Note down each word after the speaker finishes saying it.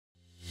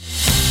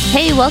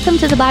Hey, welcome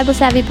to the Bible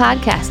Savvy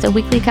Podcast, a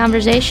weekly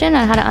conversation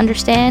on how to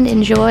understand,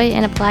 enjoy,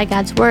 and apply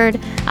God's Word.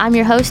 I'm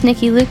your host,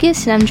 Nikki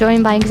Lucas, and I'm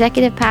joined by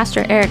Executive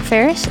Pastor Eric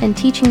Ferris and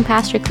Teaching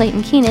Pastor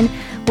Clayton Keenan.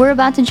 We're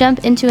about to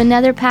jump into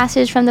another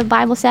passage from the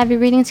Bible Savvy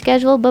reading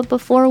schedule, but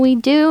before we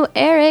do,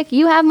 Eric,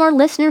 you have more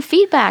listener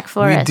feedback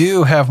for us. We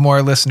do have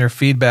more listener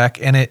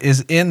feedback, and it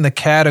is in the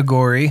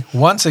category,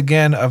 once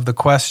again, of the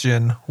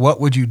question, what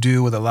would you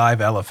do with a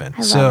live elephant?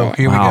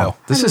 Here we go.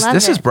 This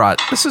has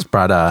brought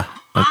Spider-Man.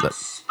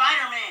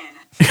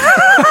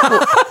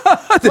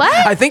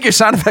 What? I think your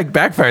sound effect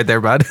backfired there,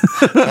 bud.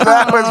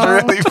 That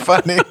was really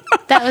funny.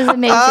 That was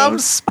amazing. I'm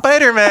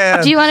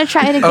Spider-Man. Do you want to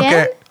try it again?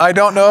 Okay, I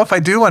don't know if I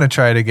do want to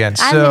try it again.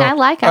 I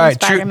like all right,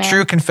 Spider-Man.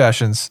 True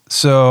confessions.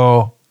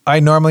 So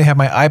I normally have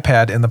my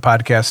iPad in the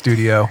podcast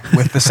studio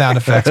with the sound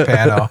effects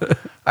panel.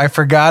 I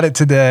forgot it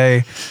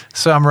today,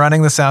 so I'm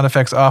running the sound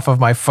effects off of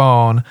my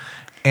phone,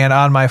 and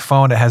on my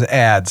phone it has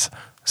ads.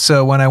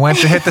 So when I went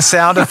to hit the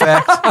sound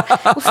effect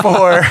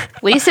for...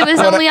 At least it was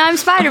only I'm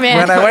Spider-Man.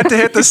 When I went to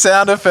hit the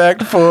sound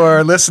effect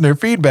for listener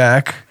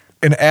feedback,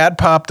 an ad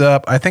popped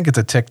up. I think it's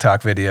a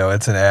TikTok video.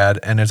 It's an ad,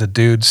 and there's a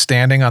dude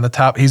standing on the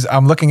top.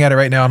 I'm looking at it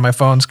right now on my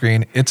phone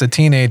screen. It's a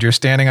teenager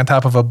standing on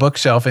top of a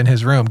bookshelf in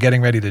his room,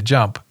 getting ready to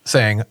jump,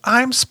 saying,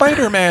 "I'm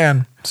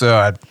Spider-Man."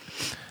 So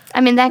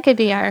that could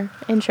be our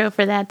intro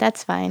for that.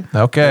 That's fine.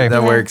 okay.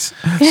 That works.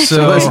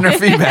 So Listener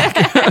feedback.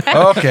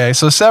 Okay,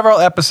 so several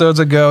episodes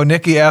ago,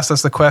 Nikki asked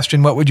us the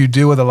question, what would you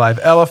do with a live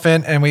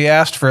elephant? And we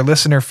asked for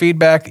listener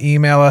feedback.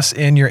 Email us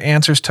in your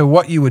answers to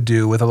what you would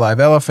do with a live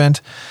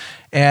elephant.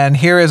 And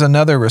here is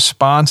another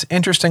response.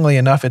 Interestingly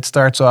enough, it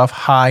starts off,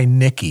 "Hi,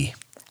 Nikki."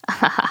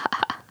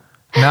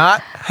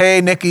 Not, "Hey,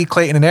 Nikki,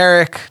 Clayton, and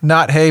Eric."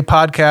 Not, "Hey,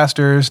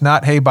 podcasters."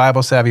 Not, "Hey,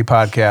 Bible Savvy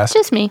Podcast."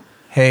 Just me.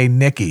 "Hey,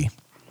 Nikki.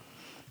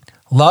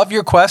 Love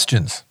your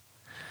questions.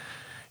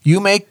 You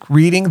make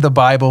reading the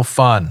Bible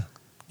fun."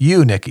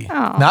 You, Nikki.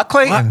 Aw. Not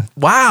Clayton.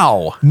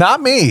 Wow. Not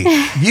me.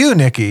 You,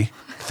 Nikki.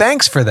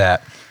 Thanks for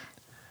that.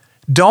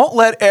 Don't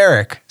let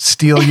Eric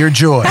steal your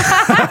joy.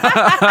 I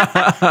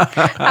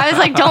was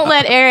like, don't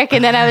let Eric,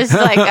 and then I was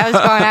going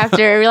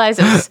after, I realized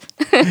it was...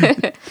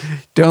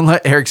 Don't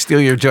let Eric steal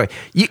your joy.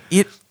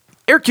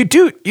 Eric, you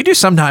do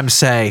sometimes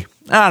say,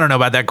 "I don't know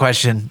about that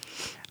question."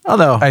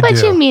 Although I But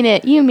do. you mean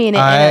it in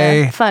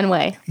a fun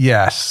way.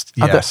 Yes.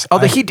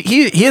 Although he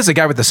is a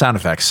guy with the sound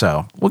effects,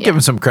 so we'll give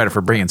him some credit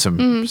for bringing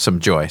some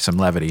joy, some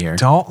levity here.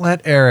 Don't let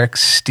Eric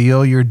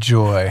steal your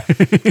joy.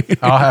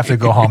 I'll have to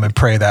go home and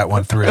pray that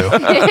one through.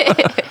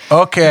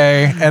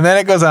 Okay. And then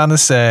it goes on to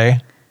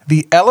say,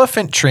 the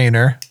elephant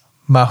trainer,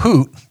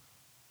 Mahout,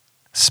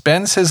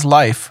 spends his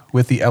life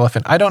with the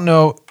elephant. I don't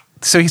know.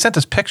 So he sent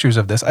us pictures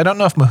of this. I don't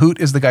know if Mahout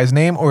is the guy's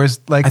name or is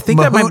like I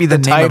think Mahout that might be the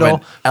name title of an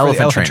for the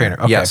elephant trainer.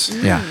 Okay. Yes.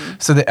 Yeah.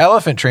 So the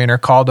elephant trainer,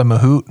 called a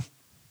Mahout,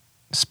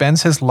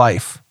 spends his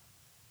life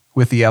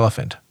with the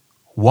elephant.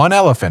 One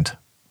elephant,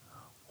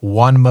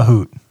 one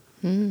Mahout.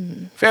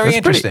 Very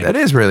interesting. That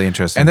is really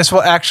interesting. And this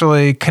will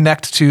actually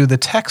connect to the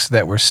text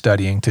that we're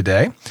studying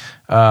today.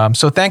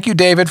 So thank you,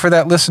 David, for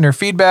that listener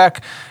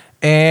feedback.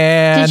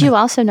 And Did you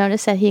also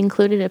notice that he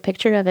included a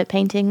picture of it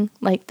painting,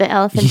 like the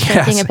elephant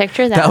painting a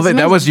picture? That was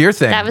amazing. your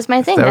thing. That was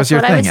my thing. That That's was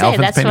your what I would thing. say.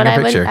 Elephants That's painting what a I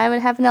would. picture. I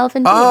would have an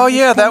elephant do. Oh, Just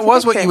yeah, paint that a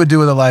was what picture. you would do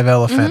with a live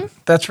elephant.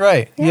 That's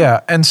right. Yeah.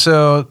 And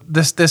so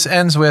this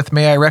ends with,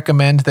 may I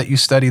recommend that you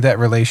study that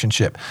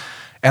relationship?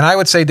 And I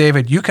would say,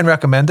 David, you can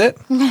recommend it,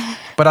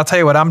 but I'll tell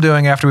you what I'm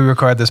doing after we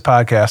record this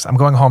podcast. I'm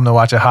going home to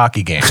watch a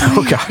hockey game.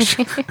 Oh gosh.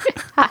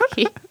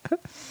 Hockey.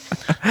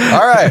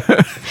 All right.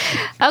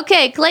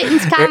 Okay,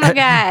 Clayton's comma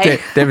guy.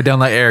 David, don't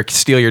let Eric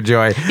steal your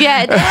joy.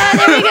 Yeah,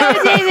 there we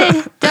go,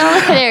 David. Don't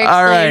let Eric All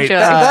steal right. your joy.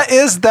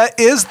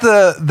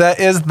 That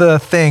is the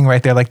thing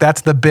right there. Like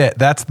that's the bit.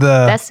 That's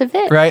the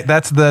bit. Right?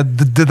 That's the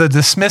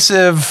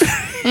dismissive,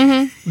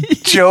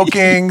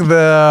 joking,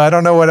 I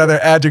don't know what other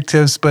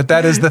adjectives, but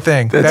that is the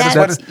thing. That's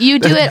what You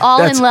do it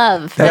all in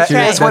love. That's that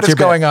right. is what That's is your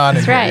bit. going on in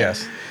That's here. right.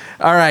 Yes.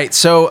 All right,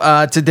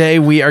 so today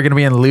we are going to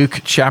be in Luke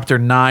chapter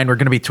 9. We're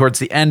going to be towards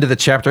the end of the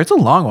chapter. It's a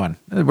long one.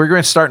 We're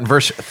going to start in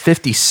verse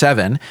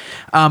 57.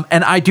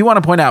 And I do want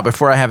to point out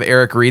before I have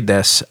Eric read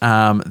this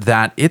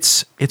that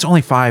it's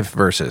only 5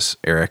 verses,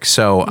 Eric.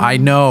 So I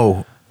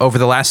know over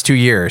the last 2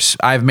 years,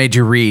 I've made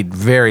you read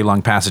very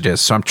long passages.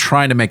 So I'm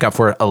trying to make up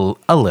for it a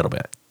little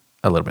bit.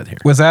 A little bit here.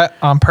 Was that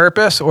on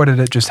purpose or did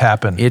it just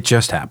happen? It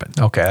just happened.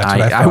 Okay, that's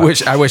what I I thought.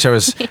 wish I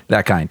was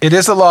that kind. It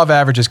is the law of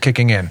averages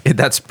kicking in.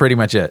 That's pretty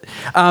much it.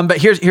 But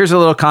here's a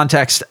little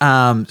context.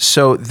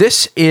 So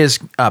this is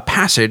a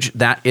passage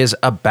that is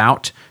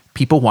about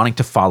people wanting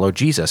to follow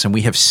Jesus. And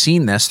we have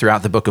seen this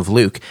throughout the book of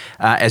Luke.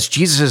 As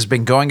Jesus has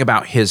been going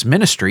about his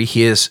ministry,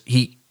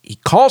 he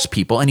calls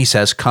people and he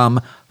says,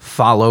 "Come,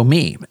 follow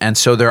me." And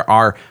so there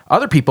are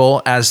other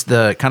people, as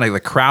the kind of the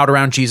crowd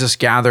around Jesus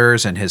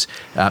gathers and his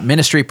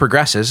ministry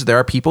progresses, there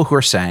are people who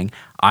are saying,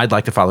 "I'd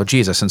like to follow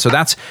Jesus." And so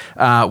that's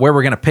where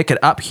we're going to pick it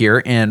up here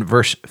in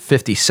verse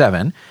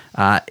 57.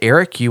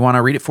 Eric, you want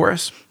to read it for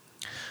us?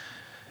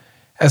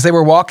 As they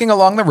were walking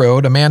along the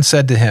road, a man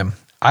said to him,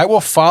 "I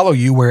will follow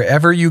you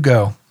wherever you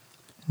go."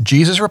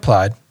 Jesus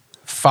replied,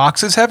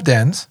 Foxes have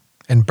dens,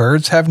 and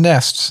birds have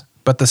nests,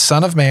 but the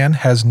Son of Man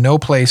has no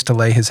place to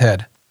lay his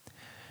head.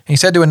 And he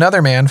said to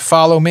another man,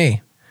 Follow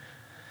me.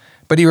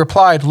 But he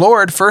replied,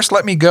 Lord, first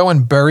let me go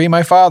and bury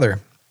my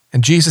father.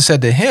 And Jesus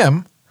said to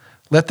him,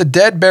 Let the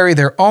dead bury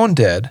their own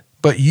dead,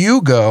 but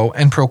you go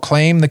and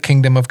proclaim the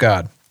kingdom of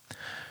God.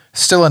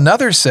 Still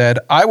another said,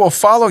 I will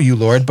follow you,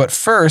 Lord, but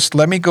first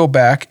let me go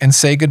back and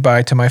say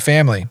goodbye to my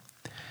family.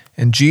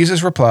 And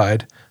Jesus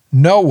replied,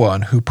 No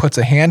one who puts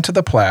a hand to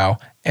the plow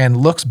and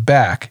looks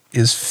back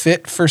is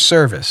fit for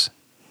service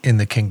in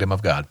the kingdom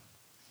of God.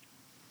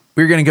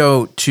 We're going to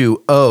go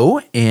to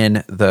O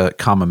in the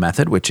comma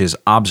method, which is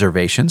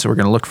observation. So we're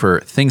going to look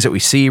for things that we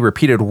see,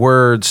 repeated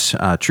words,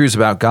 truths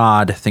about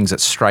God, things that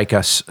strike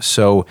us.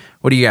 So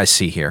what do you guys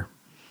see here?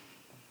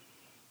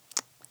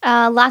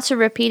 Lots of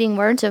repeating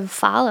words of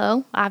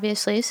follow,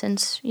 obviously,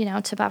 since,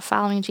 it's about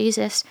following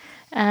Jesus.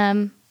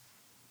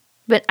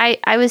 But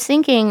I was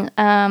thinking,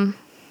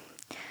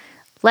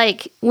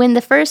 like when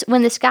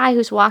this guy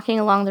who's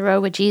walking along the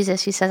road with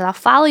Jesus, he says, I'll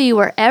follow you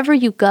wherever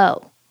you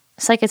go.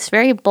 It's like it's a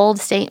very bold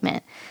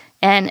statement.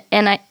 And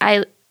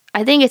I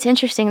think it's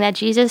interesting that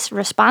Jesus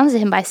responds to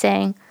him by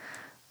saying,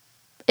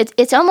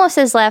 it's almost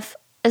as if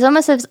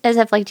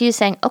like Jesus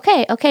saying,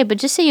 okay, but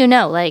just so you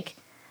know, like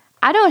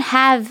I don't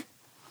have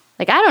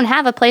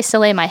a place to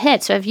lay my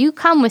head. So if you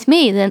come with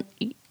me, then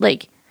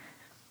like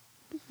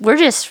you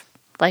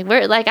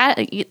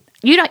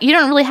don't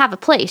really have a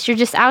place. You're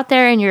just out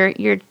there and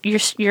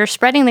you're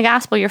spreading the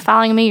gospel. You're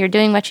following me. You're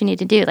doing what you need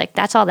to do. Like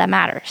that's all that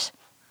matters.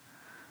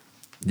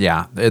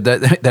 Yeah,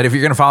 that if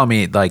you're going to follow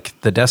me, like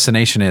the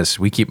destination is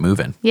we keep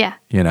moving. Yeah,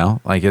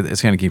 like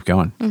it's going to keep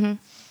going. Mm-hmm.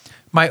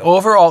 My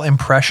overall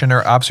impression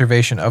or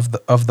observation of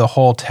the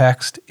whole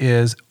text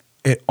is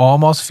it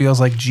almost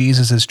feels like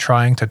Jesus is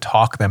trying to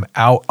talk them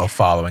out of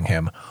following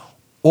him,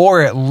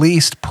 or at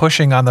least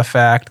pushing on the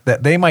fact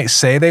that they might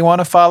say they want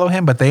to follow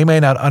him, but they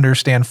may not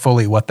understand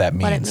fully what that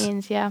means. What it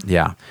means, yeah.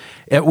 Yeah.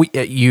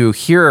 You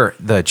hear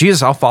the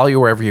Jesus, I'll follow you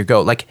wherever you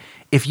go. Like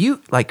if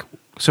you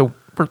so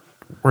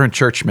we're in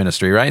church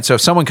ministry, right? So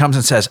if someone comes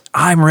and says,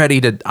 I'm ready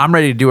to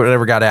do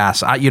whatever God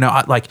asks,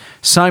 like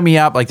sign me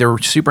up, like they're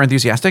super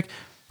enthusiastic,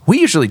 we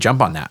usually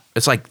jump on that.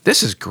 It's like,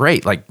 this is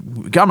great. Like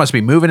God must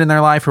be moving in their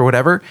life or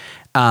whatever.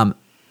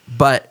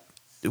 But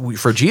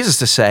for Jesus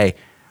to say,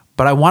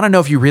 but I want to know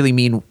if you really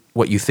mean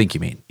what you think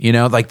you mean,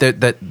 like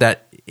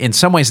that in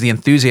some ways the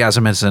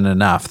enthusiasm isn't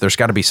enough. There's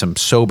got to be some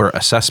sober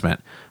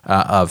assessment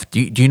of,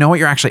 do you know what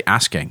you're actually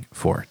asking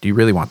for? Do you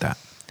really want that?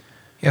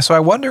 Yeah, so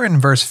I wonder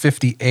in verse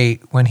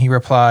 58 when he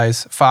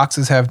replies,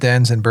 Foxes have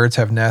dens and birds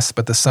have nests,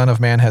 but the Son of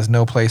Man has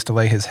no place to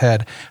lay his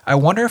head. I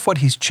wonder if what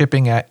he's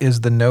chipping at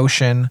is the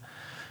notion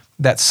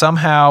that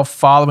somehow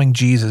following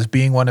Jesus,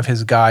 being one of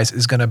his guys,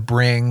 is going to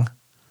bring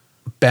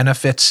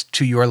benefits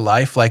to your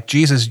life. Like,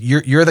 Jesus,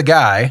 you're the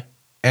guy,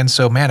 and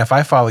so, man, if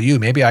I follow you,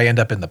 maybe I end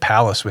up in the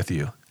palace with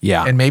you.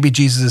 Yeah. And maybe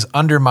Jesus is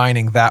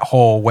undermining that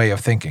whole way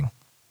of thinking.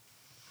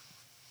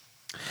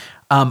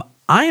 I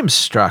am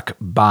struck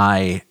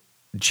by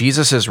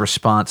Jesus'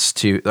 response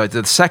to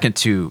the second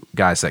two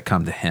guys that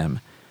come to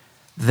him.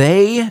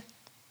 They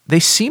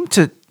seem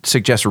to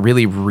suggest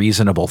really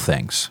reasonable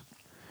things.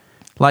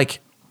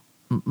 Like,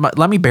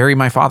 let me bury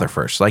my father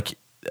first. Like,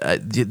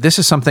 this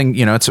is something,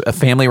 it's a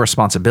family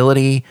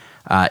responsibility.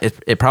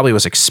 It probably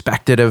was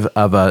expected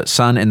of a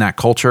son in that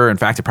culture. In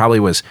fact, it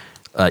probably was,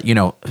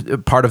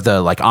 part of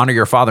the like honor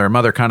your father and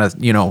mother kind of,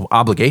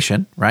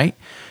 obligation, right?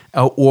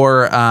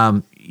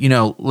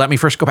 Let me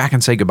first go back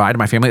and say goodbye to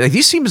my family. Like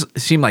these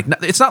seem like,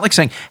 it's not like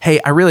saying, hey,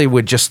 I really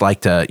would just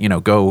like to,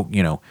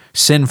 go,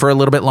 sin for a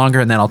little bit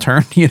longer and then I'll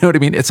turn. You know what I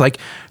mean? It's like,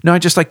 no, I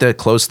just like to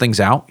close things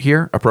out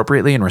here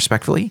appropriately and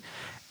respectfully.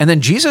 And then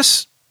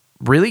Jesus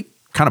really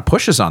kind of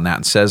pushes on that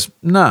and says,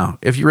 no,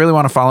 if you really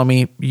want to follow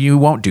me, you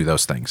won't do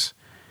those things.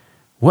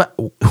 What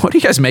do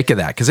you guys make of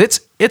that? Because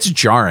it's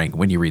jarring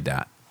when you read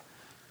that.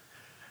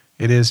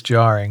 It is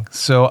jarring.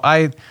 So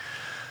I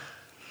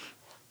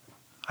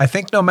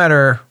think no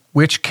matter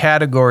which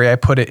category I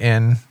put it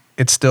in,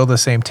 it's still the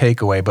same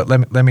takeaway. But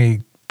let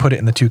me put it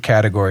in the two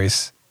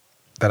categories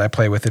that I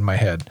play with in my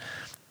head.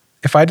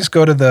 If I just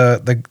go to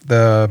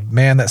the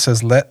man that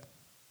says, let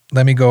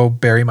me go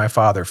bury my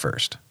father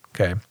first,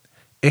 okay?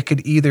 It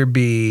could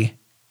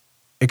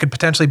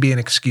potentially be an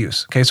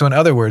excuse, okay? So in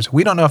other words,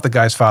 we don't know if the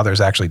guy's father is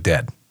actually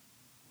dead,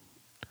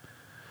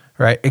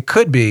 right? It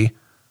could be,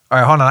 all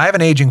right, hold on, I have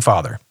an aging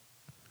father.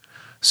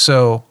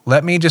 So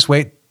let me just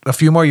wait a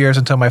few more years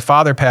until my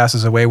father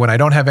passes away when I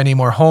don't have any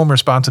more home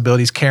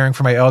responsibilities caring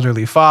for my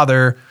elderly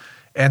father.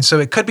 And so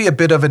it could be a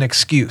bit of an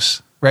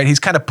excuse, right? He's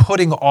kind of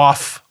putting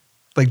off,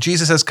 like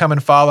Jesus says, come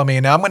and follow me.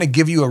 And now I'm going to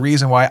give you a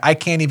reason why I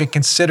can't even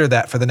consider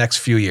that for the next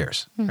few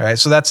years, right?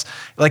 So that's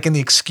like in the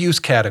excuse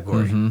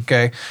category,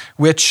 okay?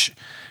 Which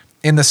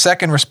in the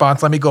second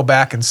response, let me go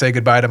back and say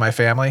goodbye to my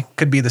family,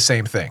 could be the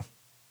same thing.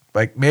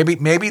 Like maybe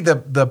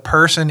the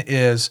person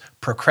is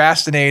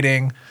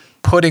procrastinating,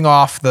 putting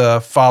off the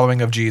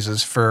following of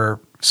Jesus for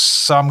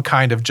some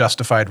kind of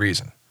justified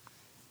reason,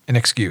 an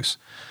excuse.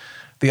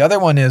 The other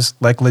one is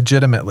like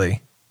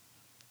legitimately,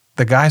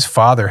 the guy's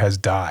father has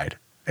died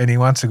and he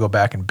wants to go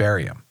back and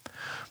bury him.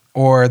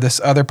 Or this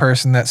other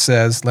person that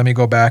says, let me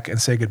go back and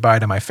say goodbye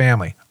to my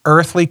family.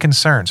 Earthly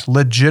concerns,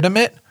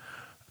 legitimate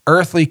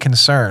earthly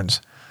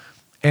concerns.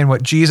 And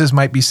what Jesus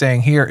might be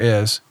saying here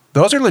is,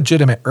 those are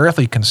legitimate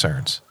earthly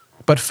concerns,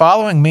 but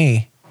following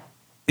me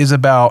is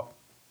about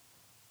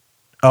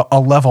a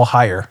level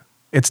higher.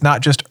 It's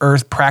not just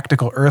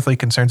practical earthly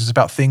concerns. It's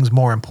about things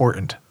more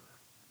important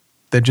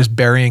than just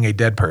burying a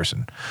dead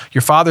person.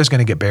 Your father's going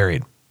to get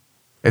buried.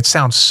 It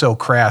sounds so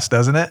crass,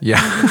 doesn't it? Yeah.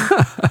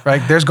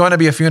 Right? There's going to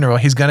be a funeral.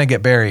 He's going to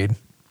get buried.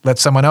 Let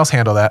someone else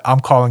handle that. I'm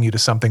calling you to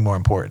something more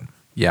important.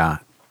 Yeah.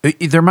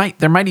 There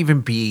might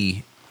even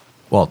be,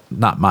 well,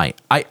 not might.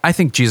 I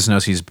think Jesus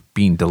knows he's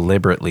being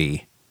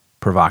deliberately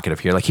provocative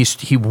here. Like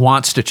he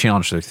wants to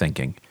challenge their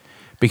thinking,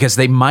 because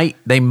they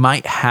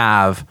might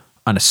have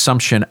an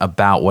assumption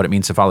about what it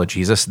means to follow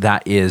Jesus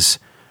that is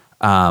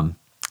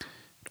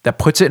that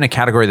puts it in a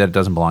category that it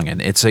doesn't belong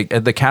in. It's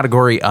the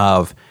category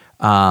of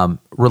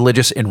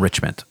religious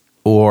enrichment,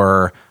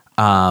 or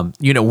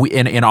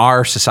in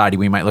our society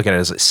we might look at it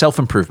as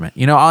self-improvement.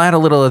 I'll add a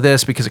little of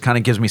this because it kind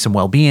of gives me some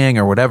well-being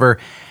or whatever.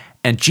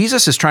 And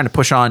Jesus is trying to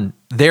push on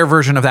their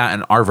version of that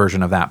and our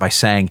version of that by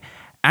saying,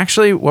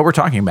 actually, what we're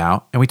talking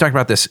about, and we talked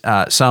about this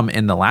some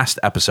in the last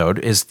episode,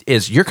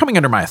 is you're coming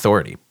under my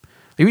authority.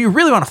 If you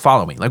really want to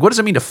follow me, like, what does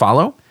it mean to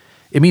follow?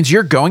 It means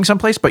you're going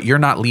someplace, but you're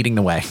not leading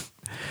the way.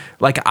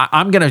 Like,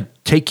 I'm going to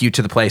take you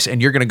to the place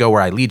and you're going to go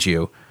where I lead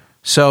you.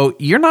 So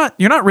you're not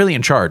really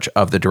in charge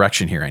of the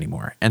direction here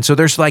anymore. And so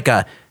there's like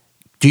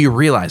do you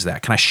realize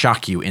that? Can I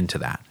shock you into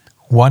that?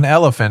 One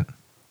elephant,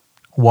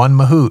 one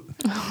mahout.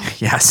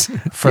 Yes.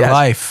 For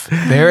life.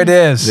 There it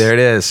is. There it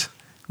is.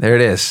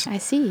 I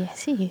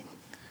see.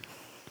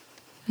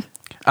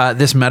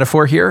 This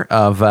metaphor here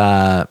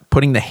of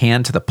putting the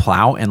hand to the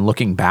plow and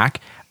looking back.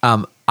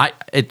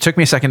 It took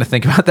me a second to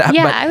think about that.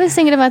 Yeah, I was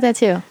thinking about that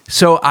too.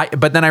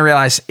 But then I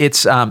realized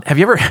it's. Have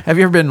you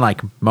ever been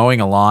like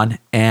mowing a lawn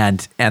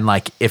and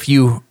like if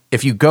you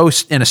go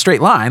in a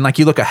straight line, like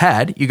you look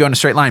ahead, you go in a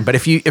straight line. But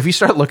if you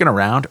start looking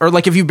around, or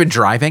like if you've been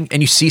driving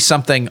and you see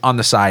something on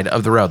the side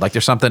of the road, like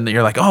there's something that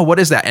you're like, oh, what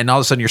is that? And all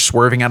of a sudden you're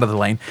swerving out of the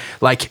lane,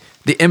 like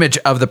the image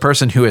of the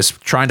person who is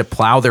trying to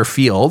plow their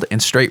field in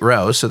straight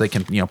rows so they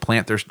can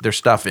plant their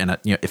stuff in a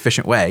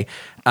efficient way.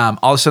 All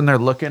of a sudden they're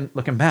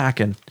looking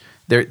back and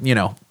they're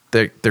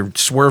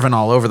swerving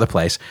all over the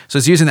place. So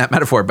it's using that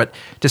metaphor, but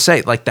to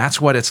say like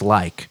that's what it's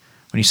like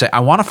when you say,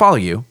 I want to follow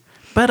you,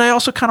 but I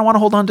also kind of want to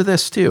hold on to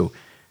this too.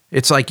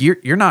 It's like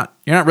you're not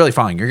really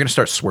following. You're going to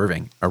start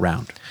swerving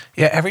around.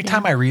 Yeah, every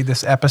time I read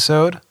this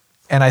episode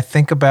and I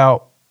think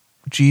about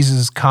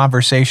Jesus'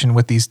 conversation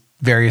with these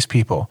various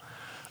people,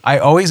 I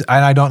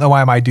don't know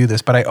why I might do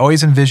this, but I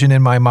always envision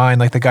in my mind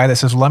like the guy that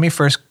says, let me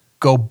first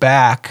go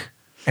back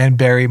and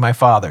bury my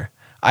father.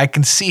 I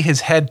can see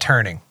his head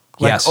turning.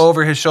 Like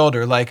over his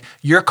shoulder, like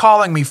you're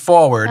calling me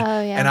forward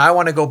and I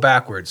want to go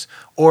backwards.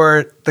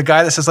 Or the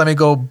guy that says, let me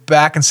go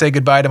back and say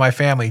goodbye to my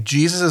family.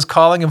 Jesus is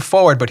calling him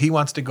forward, but he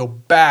wants to go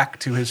back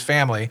to his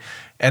family.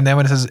 And then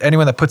when it says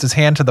anyone that puts his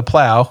hand to the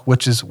plow,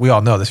 which is, we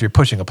all know this, you're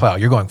pushing a plow,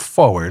 you're going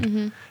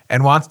forward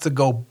and wants to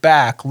go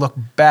back, look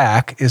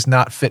back, is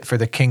not fit for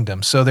the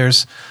kingdom. So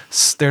there's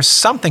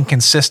something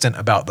consistent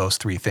about those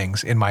three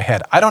things in my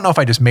head. I don't know if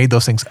I just made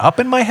those things up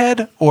in my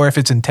head or if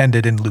it's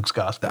intended in Luke's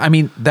gospel. I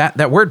mean,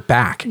 that word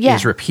back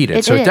is repeated.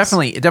 It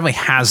definitely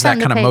has that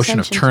kind of motion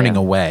of turning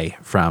away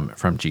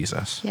from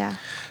Jesus. Yeah.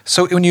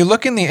 So when you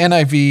look in the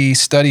NIV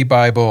Study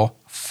Bible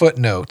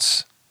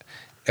footnotes,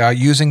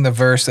 using the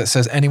verse that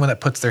says anyone that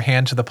puts their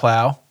hand to the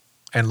plow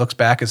and looks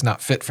back is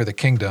not fit for the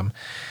kingdom,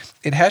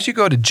 it has you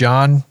go to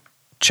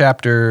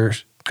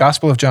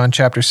Gospel of John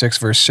chapter 6,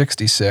 verse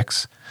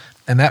 66.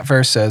 And that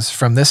verse says,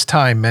 from this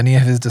time, many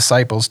of his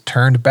disciples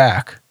turned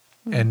back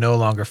and no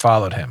longer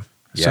followed him.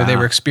 Yeah. So they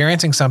were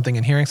experiencing something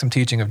and hearing some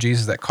teaching of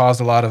Jesus that caused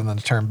a lot of them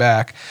to turn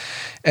back.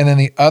 And then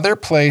the other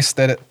place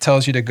that it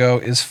tells you to go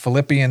is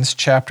Philippians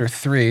chapter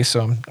 3. So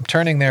I'm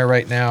turning there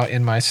right now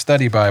in my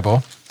study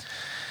Bible.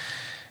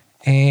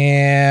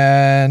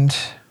 And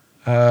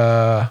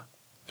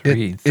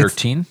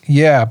 13?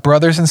 Yeah,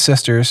 brothers and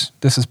sisters,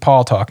 this is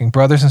Paul talking.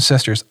 Brothers and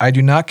sisters, I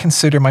do not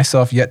consider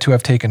myself yet to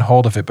have taken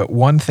hold of it, but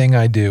one thing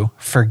I do,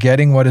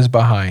 forgetting what is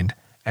behind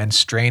and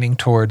straining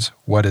towards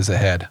what is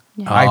ahead.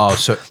 Yeah.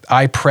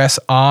 I press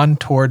on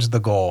towards the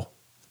goal.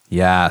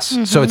 Yes.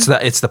 Mm-hmm. So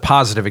it's the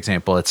positive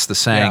example. It's the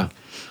saying,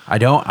 I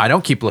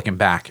don't keep looking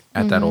back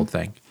at that old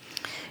thing.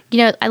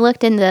 I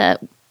looked on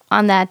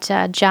that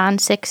John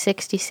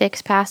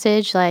 6:66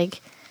 passage,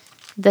 like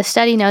the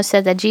study notes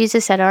said that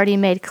Jesus had already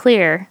made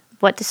clear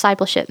what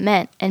discipleship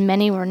meant, and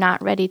many were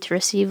not ready to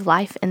receive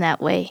life in that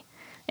way,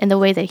 in the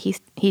way that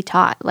he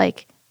taught.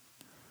 Like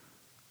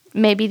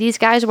maybe these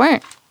guys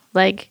weren't.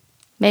 Like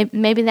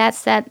maybe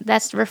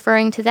that's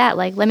referring to that.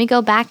 Like, let me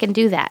go back and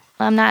do that.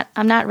 I'm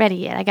not ready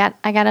yet. I got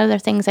other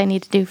things I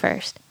need to do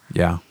first.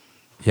 Yeah.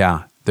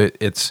 Yeah. I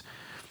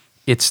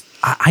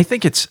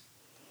think it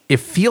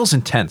feels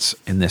intense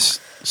in this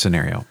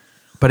scenario,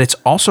 but it's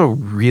also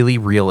really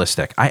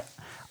realistic.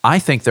 I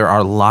think there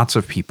are lots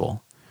of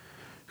people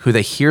who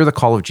they hear the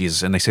call of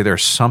Jesus and they say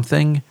there's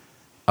something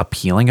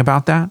appealing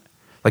about that.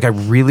 Like, I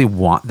really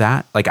want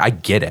that. Like, I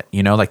get it,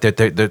 like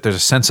there's a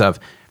sense of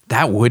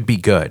that would be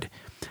good.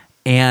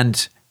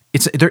 And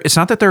it's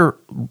not that they're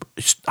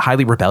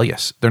highly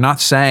rebellious. They're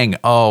not saying,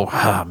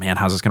 oh man,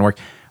 how's this going to work?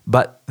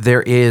 But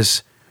there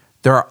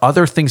are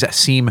other things that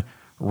seem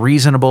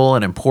reasonable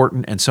and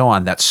important and so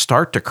on that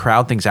start to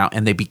crowd things out,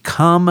 and they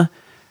become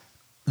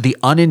the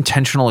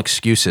unintentional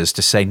excuses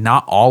to say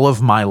not all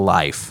of my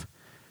life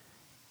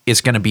is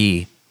going to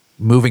be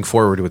moving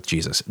forward with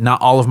Jesus.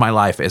 Not all of my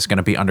life is going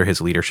to be under his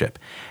leadership.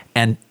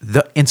 And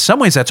in some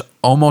ways that's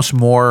almost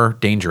more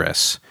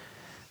dangerous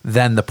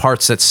than the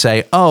parts that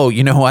say, oh,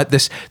 you know what,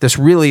 this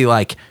really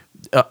like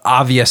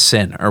obvious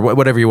sin or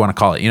whatever you want to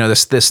call it.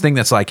 This thing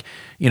that's like,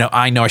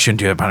 I know I shouldn't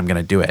do it, but I'm going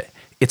to do it.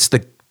 It's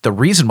the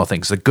reasonable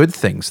things, the good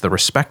things, the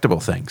respectable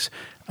things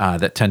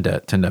that tend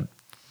to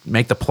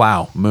make the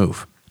plow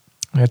move.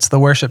 It's the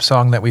worship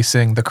song that we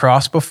sing, the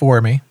cross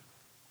before me,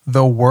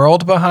 the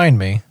world behind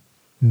me,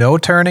 no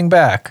turning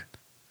back,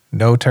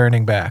 no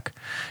turning back.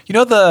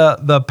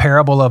 The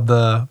parable of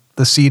the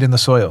seed in the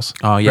soils.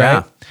 Oh yeah.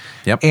 Right?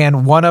 Yep.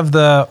 And one of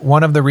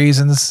the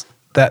reasons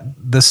that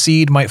the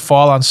seed might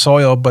fall on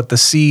soil, but the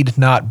seed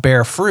not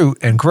bear fruit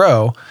and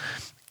grow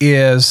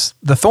is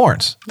the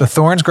thorns. The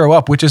thorns grow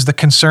up, which is the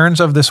concerns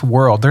of this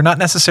world. They're not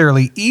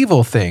necessarily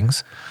evil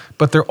things,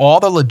 but they're all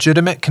the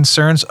legitimate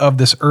concerns of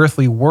this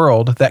earthly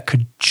world that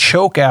could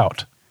choke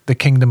out the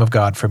kingdom of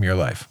God from your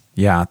life.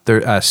 Yeah.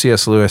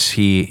 C.S. Lewis,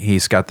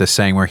 he's got this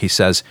saying where he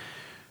says,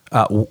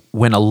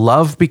 when a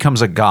love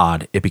becomes a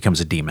god, it becomes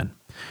a demon.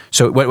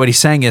 So what he's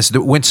saying is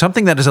that when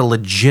something that is a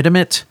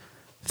legitimate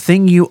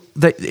thing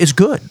that is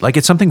good, like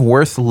it's something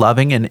worth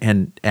loving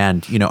and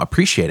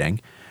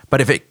appreciating, but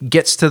if it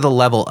gets to the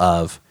level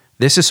of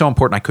this is so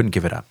important I couldn't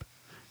give it up.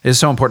 This is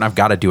so important I've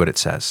got to do what it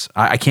says.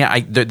 I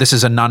can't. This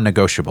is a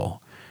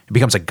non-negotiable. It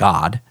becomes a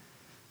god.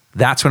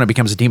 That's when it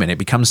becomes a demon. It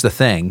becomes the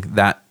thing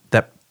that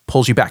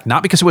pulls you back,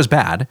 not because it was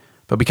bad,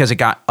 but because it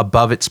got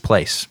above its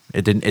place.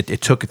 It didn't.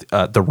 It took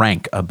the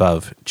rank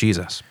above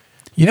Jesus.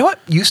 You know what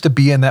used to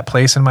be in that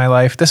place in my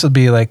life? This would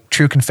be like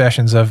true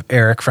confessions of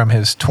Eric from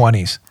his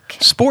 20s.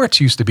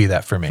 Sports used to be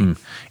that for me.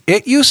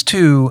 It used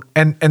to,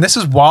 and this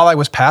is while I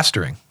was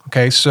pastoring.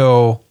 Okay,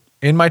 so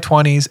in my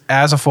 20s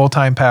as a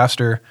full-time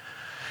pastor,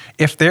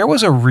 if there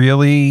was a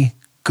really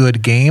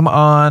good game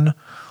on,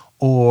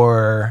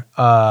 or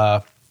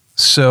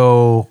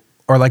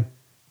like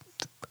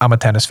I'm a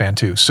tennis fan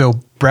too. So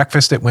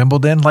breakfast at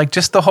Wimbledon, like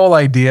just the whole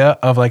idea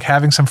of like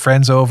having some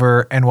friends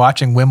over and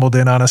watching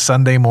Wimbledon on a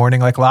Sunday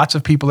morning, like lots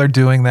of people are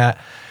doing that.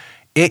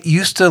 It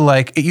used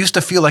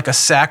to feel like a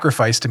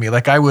sacrifice to me.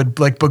 Like I would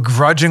like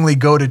begrudgingly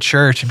go to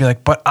church and be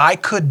like, but I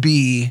could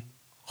be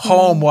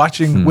home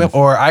watching,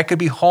 or I could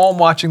be home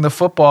watching the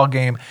football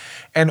game.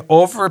 And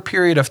over a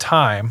period of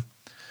time,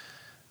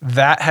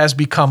 that has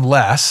become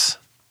less.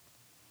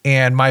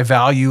 And my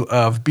value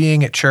of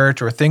being at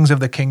church or things of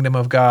the kingdom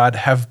of God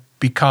have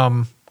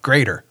become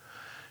greater.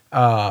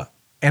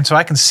 And so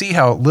I can see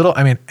how little,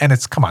 and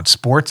it's, come on,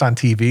 sports on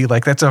TV,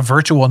 like that's a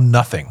virtual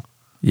nothing.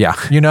 Yeah.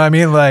 You know what I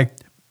mean? Like,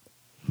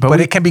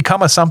 but it can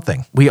become a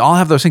something. We all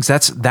have those things.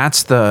 That's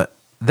the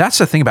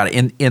thing about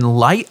it. In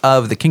light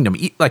of the kingdom,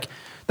 like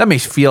that may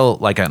feel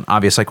like an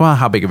obvious, like, well,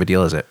 how big of a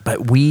deal is it?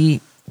 But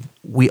we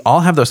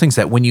all have those things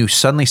that when you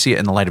suddenly see it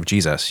in the light of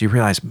Jesus, you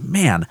realize,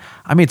 man,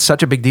 I made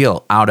such a big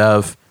deal out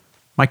of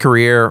my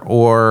career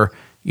or,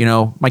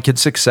 my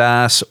kid's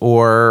success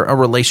or a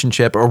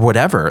relationship or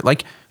whatever.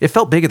 Like it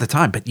felt big at the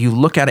time, but you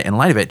look at it in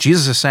light of it,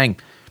 Jesus is saying,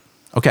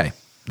 okay,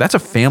 that's a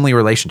family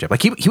relationship.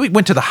 Like he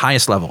went to the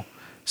highest level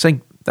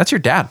saying, that's your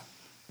dad.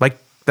 Like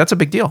that's a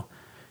big deal.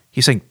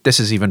 He's saying this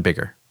is even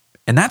bigger.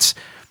 And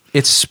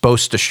it's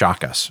supposed to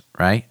shock us,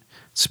 right?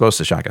 It's supposed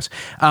to shock us.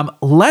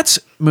 Let's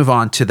move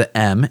on to the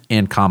M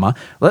in comma.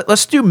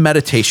 Let's do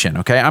meditation,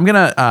 okay? I'm going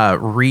to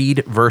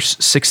read verse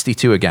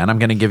 62 again. I'm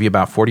going to give you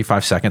about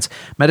 45 seconds.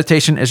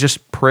 Meditation is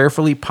just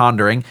prayerfully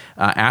pondering,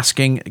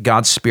 asking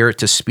God's Spirit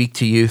to speak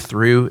to you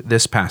through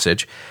this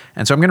passage.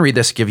 And so I'm going to read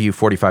this, give you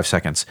 45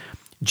 seconds.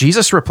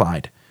 Jesus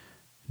replied,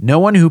 "No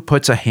one who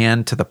puts a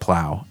hand to the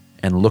plow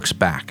and looks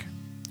back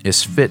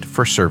is fit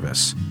for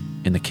service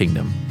in the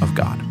kingdom of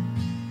God."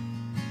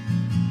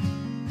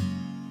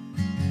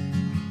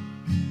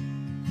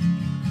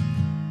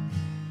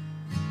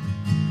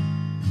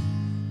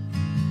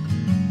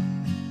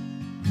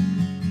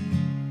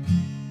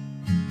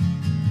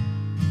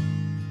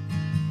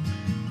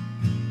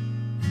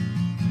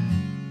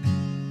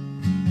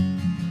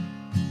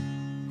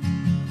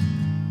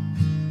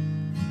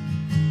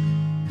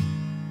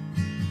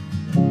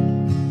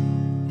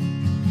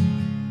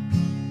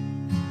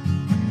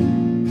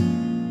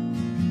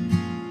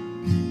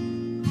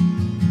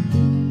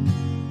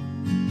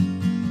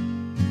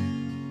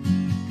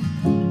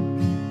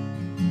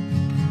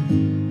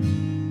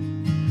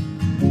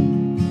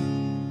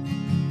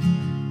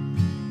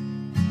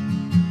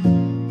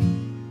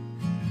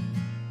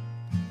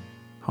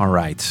 All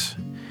right,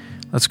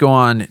 Let's go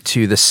on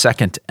to the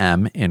second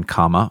M in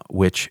comma,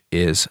 which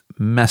is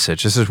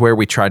message. This is where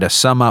we try to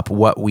sum up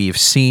what we've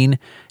seen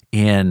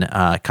in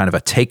kind of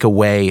a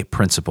takeaway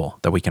principle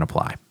that we can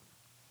apply.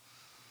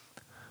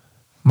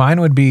 Mine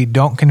would be,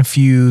 don't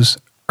confuse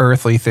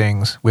earthly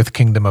things with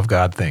kingdom of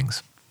God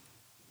things.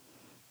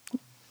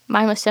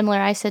 Mine was similar.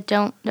 I said,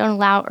 don't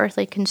allow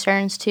earthly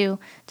concerns to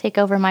take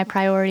over my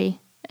priority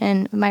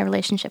and my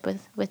relationship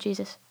with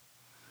Jesus.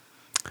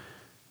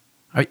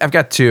 I've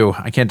got two.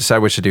 I can't decide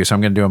which to do, so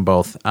I'm going to do them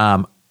both.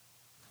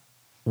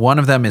 One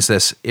of them is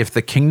this: if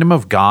the kingdom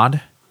of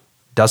God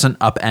doesn't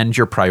upend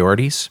your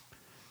priorities,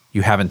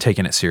 you haven't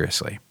taken it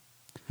seriously.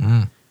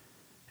 And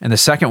the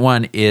second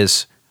one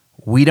is,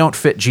 we don't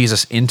fit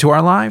Jesus into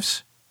our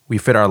lives, we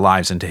fit our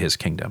lives into his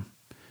kingdom.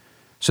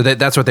 So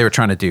that's what they were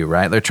trying to do,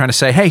 right? They're trying to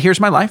say, hey, here's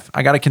my life.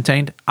 I got it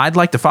contained. I'd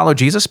like to follow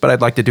Jesus, but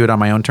I'd like to do it on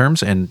my own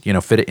terms and,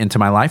 fit it into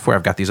my life where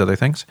I've got these other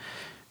things.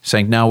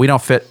 Saying, no, we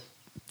don't fit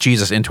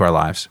Jesus into our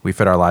lives. We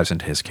fit our lives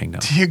into his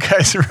kingdom. Do you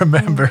guys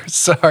remember?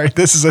 Sorry,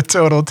 this is a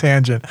total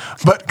tangent,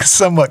 but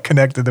somewhat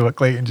connected to what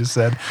Clayton just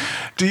said.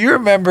 Do you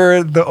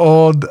remember the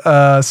old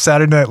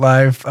Saturday Night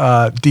Live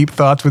Deep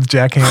Thoughts with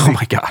Jack Handy? Oh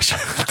my gosh.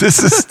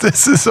 This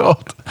is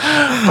old.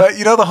 But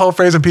you know the whole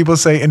phrase when people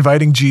say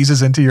inviting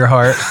Jesus into your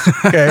heart?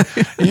 Okay.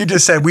 You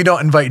just said we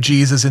don't invite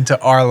Jesus into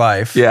our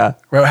life. Yeah.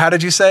 Well, how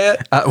did you say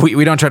it?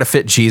 We don't try to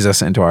fit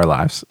Jesus into our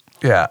lives.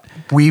 Yeah,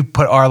 we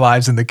put our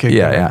lives in the kingdom.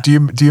 Yeah. Do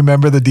you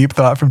remember the deep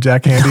thought from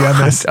Jack Handy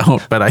on this? I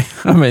don't, but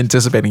I'm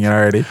anticipating it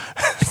already.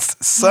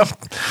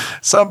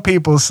 Some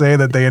people say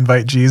that they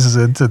invite Jesus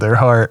into their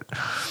heart.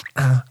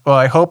 Well,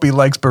 I hope he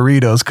likes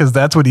burritos because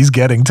that's what he's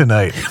getting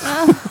tonight.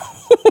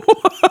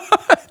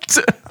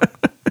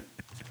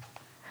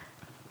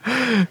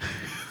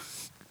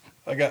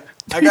 I got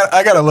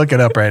to look it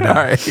up right now.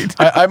 All right.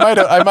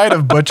 I might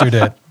have butchered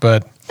it,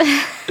 but.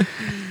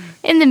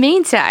 In the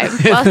meantime,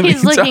 while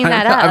he's looking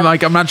that up.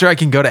 I'm not sure I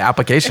can go to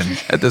application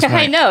at this point.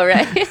 I know,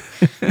 right?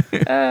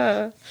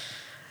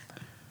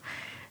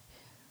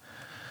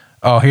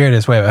 Oh, here it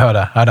is. Wait, hold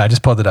on. I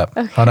just pulled it up.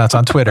 Okay. Hold on, it's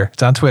on Twitter.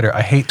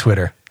 I hate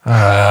Twitter.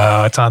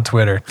 Oh, it's on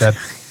Twitter. That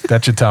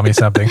should tell me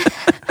something.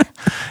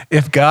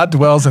 If God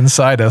dwells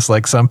inside us,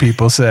 like some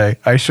people say,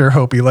 I sure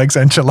hope he likes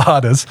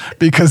enchiladas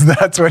because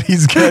that's what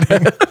he's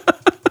getting.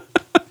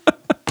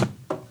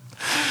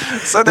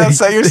 So now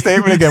say your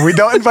statement again. We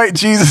don't invite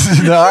Jesus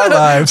into our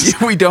lives.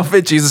 We don't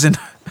fit Jesus into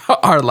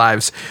our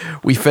lives.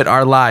 We fit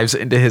our lives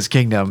into his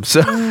kingdom.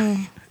 So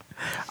I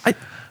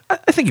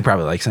think he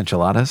probably likes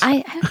enchiladas.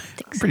 I don't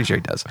think I'm pretty sure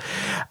he does.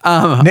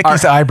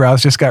 Nikki's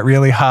eyebrows just got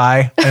really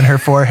high and her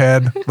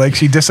forehead, like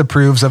she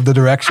disapproves of the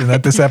direction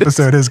that this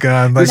episode has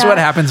gone. Like, this is what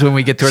happens when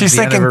we get towards she's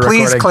the end thinking, of a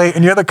please, recording.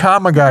 Clayton, you're the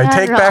comma guy.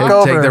 Take back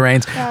over. Take the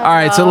reins. All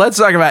right, so let's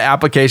talk about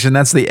application.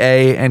 That's the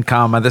A and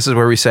comma. This is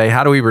where we say,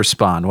 how do we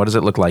respond? What does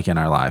it look like in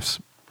our lives?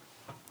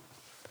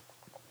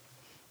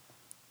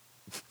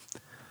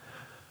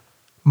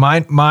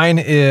 Mine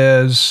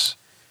is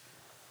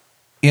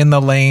in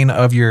the lane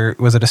of your,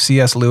 was it a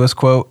C.S. Lewis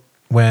quote?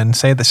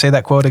 Say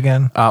that quote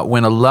again.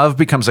 When a love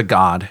becomes a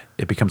god,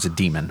 it becomes a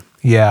demon.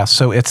 Yeah,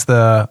 so it's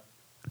to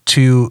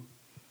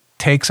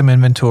take some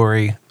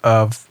inventory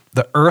of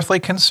the earthly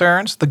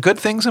concerns, the good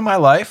things in my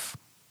life.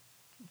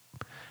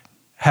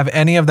 Have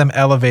any of them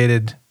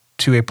elevated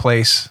to a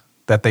place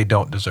that they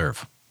don't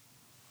deserve?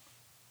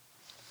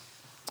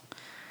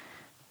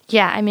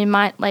 Yeah, I mean,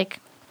 mine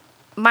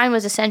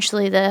was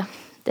essentially the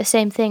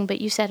same thing, but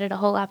you said it a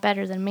whole lot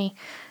better than me.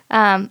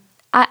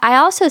 I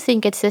also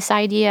think it's this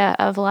idea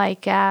of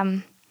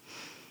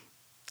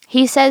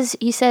he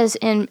says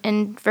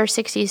in verse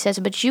 60, he says,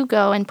 but you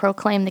go and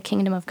proclaim the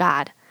kingdom of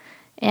God.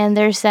 And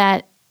there's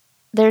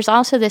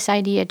also this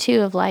idea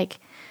too of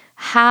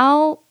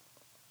how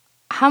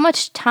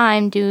much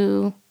time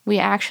do we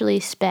actually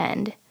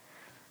spend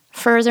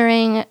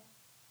furthering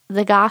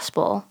the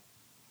gospel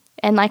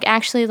and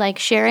actually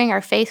sharing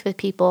our faith with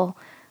people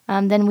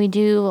than we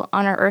do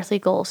on our earthly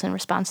goals and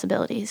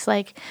responsibilities.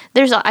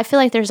 I feel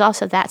like there's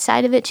also that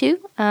side of it too.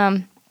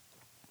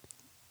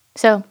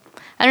 So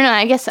I don't know.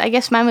 I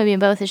guess mine would be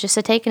both. Is just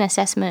to take an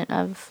assessment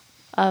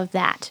of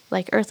that,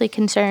 earthly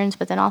concerns,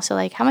 but then also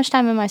how much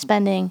time am I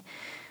spending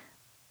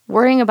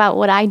worrying about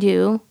what I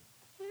do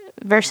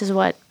versus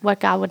what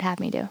God would have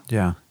me do.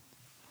 Yeah.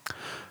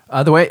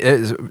 The way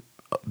is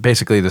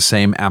basically the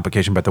same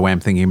application, but the way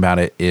I'm thinking about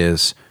it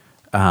is,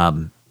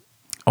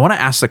 I want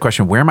to ask the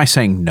question, where am I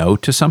saying no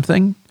to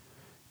something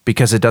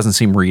because it doesn't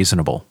seem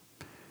reasonable,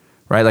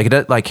 right?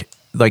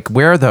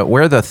 Where are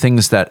the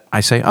things that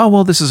I say, oh,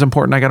 well, this is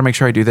important. I got to make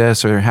sure I do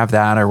this or have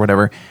that or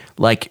whatever.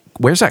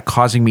 Where's that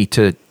causing me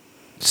to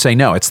say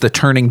no? It's the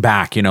turning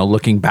back,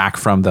 looking back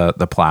from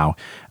the plow.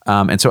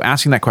 And so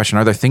asking that question,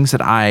 are there things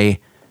that I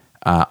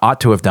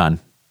ought to have done,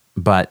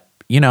 but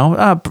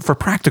for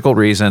practical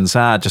reasons,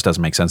 it just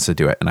doesn't make sense to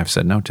do it. And I've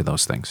said no to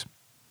those things.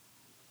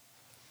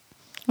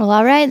 Well,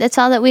 all right. That's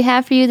all that we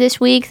have for you this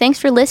week. Thanks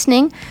for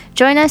listening.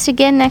 Join us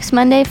again next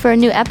Monday for a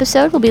new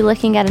episode. We'll be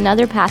looking at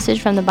another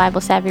passage from the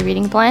Bible Savvy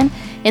reading plan.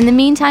 In the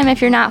meantime,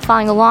 if you're not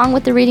following along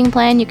with the reading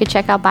plan, you can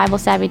check out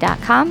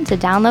BibleSavvy.com to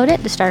download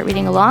it to start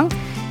reading along.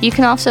 You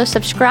can also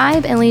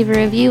subscribe and leave a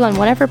review on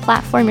whatever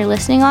platform you're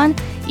listening on.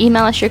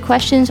 Email us your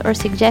questions or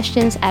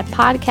suggestions at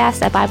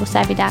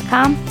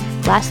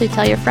podcast@BibleSavvy.com. Lastly,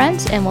 tell your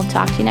friends, and we'll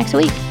talk to you next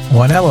week.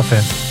 One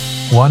elephant,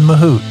 one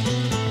mahout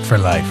for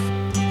life.